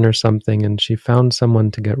barn or something, and she found someone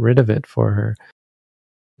to get rid of it for her,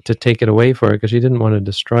 to take it away for her, because she didn't want to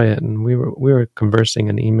destroy it. And we were conversing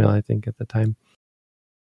in email, I think, at the time.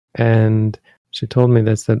 And she told me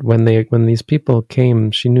this, that when these people came,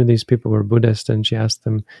 she knew these people were Buddhist, and she asked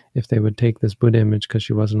them if they would take this Buddha image because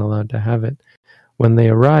she wasn't allowed to have it. When they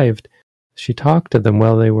arrived, she talked to them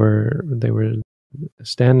while they were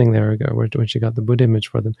standing there when she got the Buddha image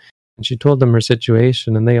for them. And she told them her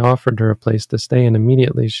situation, and they offered her a place to stay, and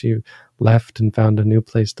immediately she left and found a new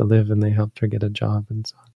place to live, and they helped her get a job and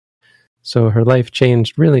so on. So her life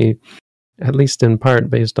changed, really, at least in part,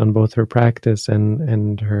 based on both her practice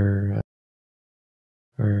and her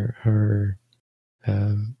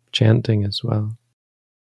chanting as well.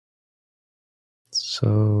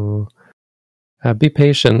 So be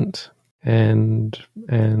patient and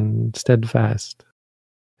steadfast,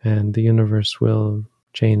 and the universe will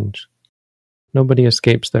change. Nobody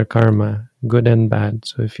escapes their karma, good and bad.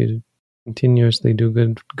 So if you continuously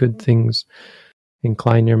do good things,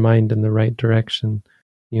 incline your mind in the right direction,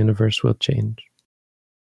 the universe will change.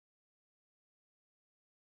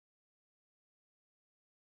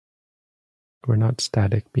 We're not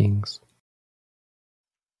static beings.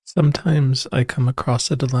 Sometimes I come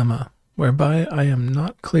across a dilemma whereby I am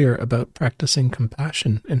not clear about practicing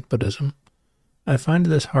compassion in Buddhism. I find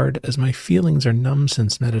this hard as my feelings are numb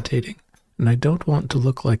since meditating, and I don't want to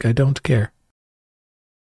look like I don't care.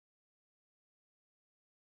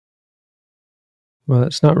 Well,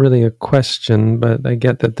 it's not really a question, but I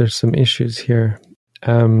get that there's some issues here.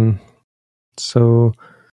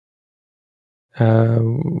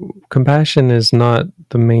 Compassion is not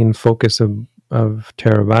the main focus of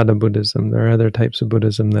Theravada Buddhism. There are other types of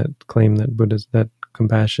Buddhism that claim that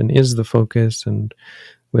compassion is the focus and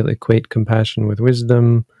will equate compassion with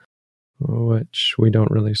wisdom, which we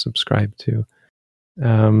don't really subscribe to.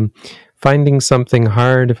 Finding something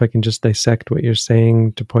hard, if I can just dissect what you're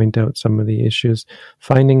saying to point out some of the issues,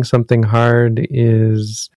 finding something hard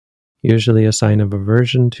is usually a sign of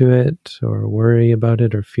aversion to it, or worry about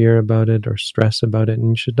it, or fear about it, or stress about it,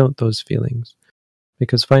 and you should note those feelings.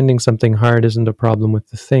 Because finding something hard isn't a problem with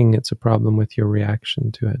the thing, it's a problem with your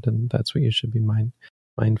reaction to it, and that's what you should be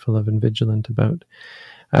mindful of and vigilant about.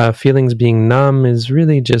 Feelings being numb is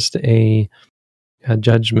really just a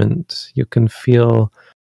judgment. You can feel,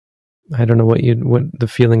 I don't know what the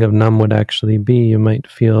feeling of numb would actually be. You might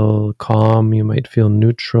feel calm, you might feel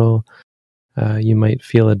neutral, you might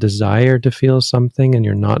feel a desire to feel something and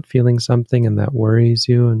you're not feeling something and that worries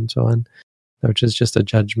you and so on, which is just a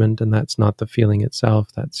judgment, and that's not the feeling itself,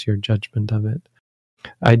 that's your judgment of it.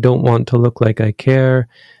 I don't want to look like I care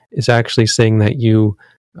is actually saying that you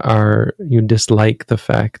dislike the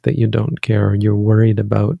fact that you don't care, or you're worried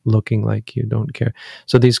about looking like you don't care.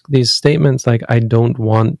 So these statements like I don't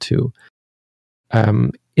want to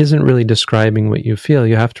isn't really describing what you feel.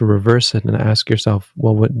 You have to reverse it and ask yourself,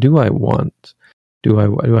 well, what do I want? Do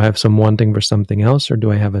I have some wanting for something else, or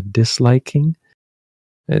do I have a disliking?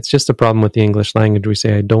 It's just a problem with the English language. We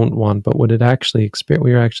say I don't want, but what it actually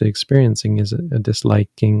we're actually experiencing is a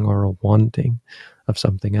disliking or a wanting of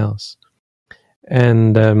something else.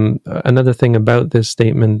 And another thing about this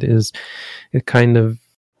statement is it kind of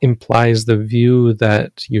implies the view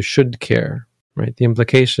that you should care, right? The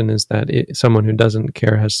implication is that someone who doesn't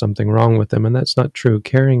care has something wrong with them, and that's not true.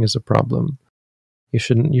 Caring is a problem. You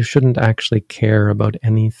shouldn't actually care about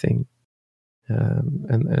anything,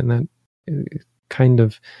 and that kind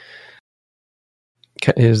of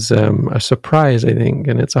is a surprise, I think,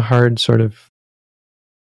 and it's a hard sort of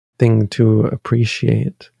thing to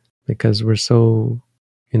appreciate because we're so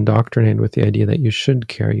indoctrinated with the idea that you should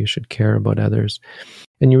care about others,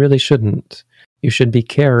 and you really shouldn't. You should be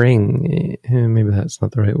caring. Maybe that's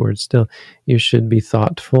not the right word still. You should be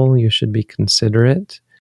thoughtful. You should be considerate.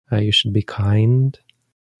 You should be kind.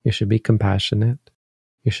 You should be compassionate.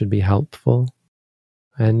 You should be helpful.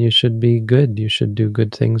 And you should be good. You should do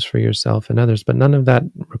good things for yourself and others. But none of that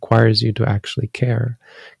requires you to actually care.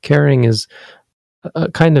 Caring is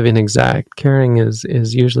kind of inexact. Caring is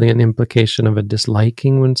usually an implication of a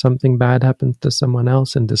disliking when something bad happens to someone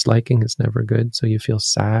else, and disliking is never good. So you feel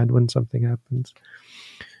sad when something happens,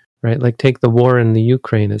 right? Like take the war in the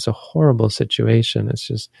Ukraine. It's a horrible situation. It's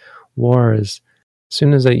just war is, as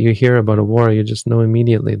soon as you hear about a war, you just know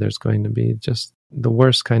immediately there's going to be just the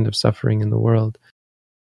worst kind of suffering in the world.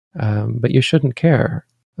 But you shouldn't care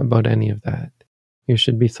about any of that. You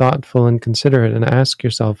should be thoughtful and considerate and ask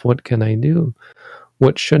yourself, what can I do?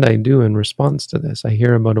 What should I do in response to this? I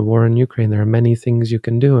hear about a war in Ukraine. There are many things you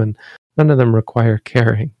can do, and none of them require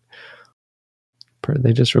caring.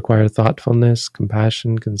 They just require thoughtfulness,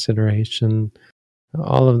 compassion, consideration,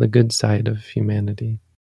 all of the good side of humanity.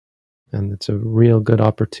 And it's a real good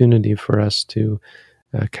opportunity for us to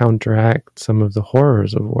counteract some of the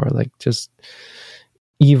horrors of war, like just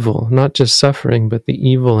evil, not just suffering, but the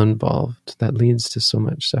evil involved that leads to so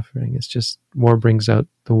much suffering. It's just, war brings out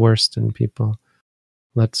the worst in people.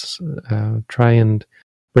 Let's try and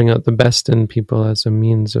bring out the best in people as a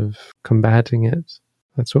means of combating it.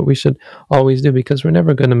 That's what we should always do, because we're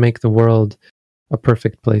never going to make the world a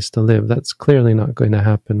perfect place to live. That's clearly not going to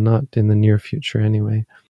happen, not in the near future anyway.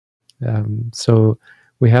 So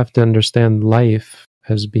we have to understand life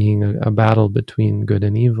as being a battle between good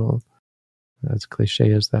and evil, as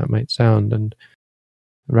cliche as that might sound. And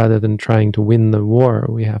rather than trying to win the war,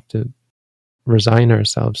 we have to resign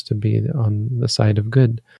ourselves to be on the side of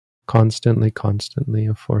good, constantly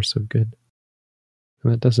a force of good.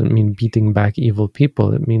 And that doesn't mean beating back evil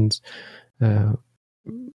people. It means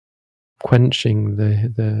quenching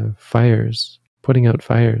the fires, putting out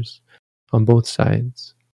fires on both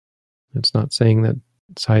sides. It's not saying that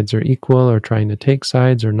sides are equal or trying to take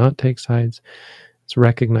sides or not take sides. It's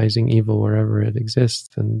recognizing evil wherever it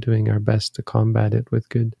exists and doing our best to combat it with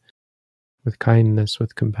good, with kindness,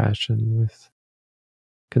 with compassion, with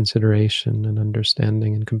consideration and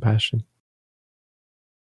understanding and compassion.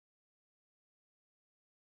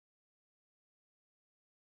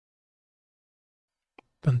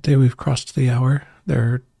 Bhante, we've crossed the hour. There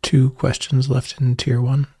are 2 questions left in Tier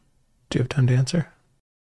 1. Do you have time to answer?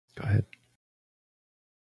 Go ahead.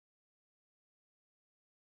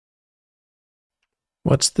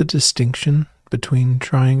 What's the distinction between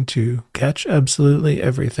trying to catch absolutely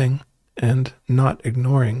everything and not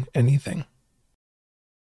ignoring anything?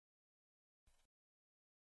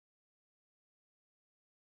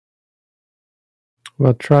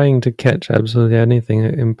 Well, trying to catch absolutely anything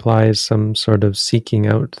implies some sort of seeking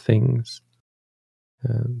out things.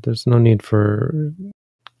 There's no need for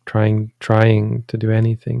trying to do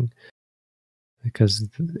anything, because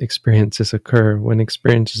experiences occur. When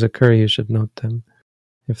experiences occur, you should note them.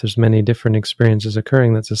 If there's many different experiences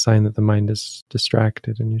occurring, that's a sign that the mind is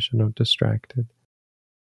distracted, and you should note distracted.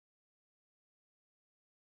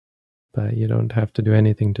 But you don't have to do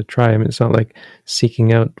anything to try. I mean, it's not like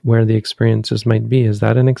seeking out where the experiences might be. Is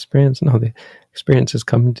that an experience? No, the experiences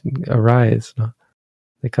arise. No,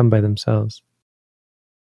 they come by themselves.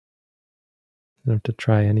 You don't have to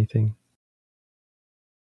try anything.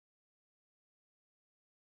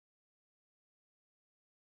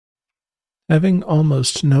 Having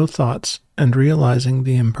almost no thoughts and realizing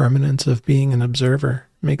the impermanence of being an observer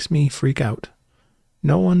makes me freak out.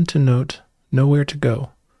 No one to note, nowhere to go.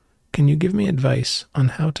 Can you give me advice on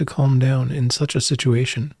how to calm down in such a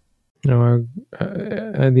situation?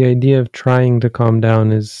 The idea of trying to calm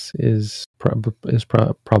down is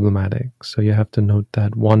problematic. So you have to note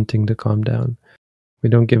that, wanting to calm down. We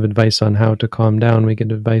don't give advice on how to calm down. We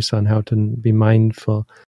give advice on how to be mindful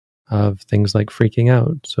of things like freaking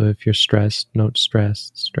out. So if you're stressed, note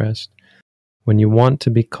stressed. When you want to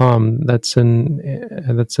be calm, that's an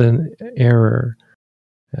error.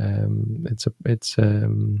 It's a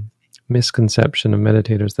misconception of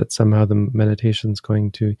meditators that somehow the meditation is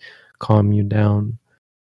going to calm you down.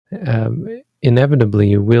 Inevitably,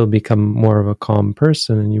 you will become more of a calm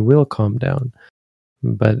person and you will calm down,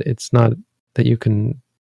 but it's not that you can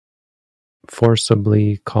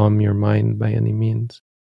forcibly calm your mind by any means.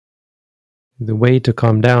 The way to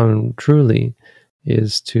calm down truly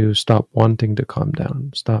is to stop wanting to calm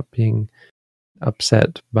down, stop being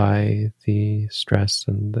upset by the stress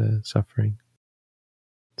and the suffering.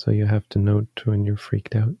 So you have to note when you're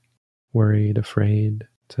freaked out, worried, afraid,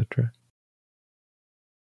 etc.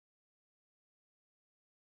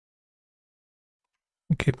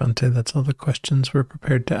 Okay, Bhante, that's all the questions we're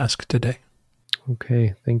prepared to ask today.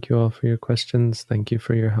 Okay, thank you all for your questions. Thank you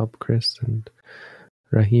for your help, Chris and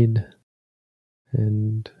Rahid.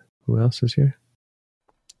 And who else is here?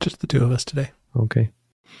 Just the two of us today. Okay.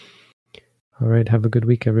 All right, have a good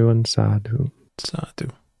week, everyone. Sadhu. Sadhu.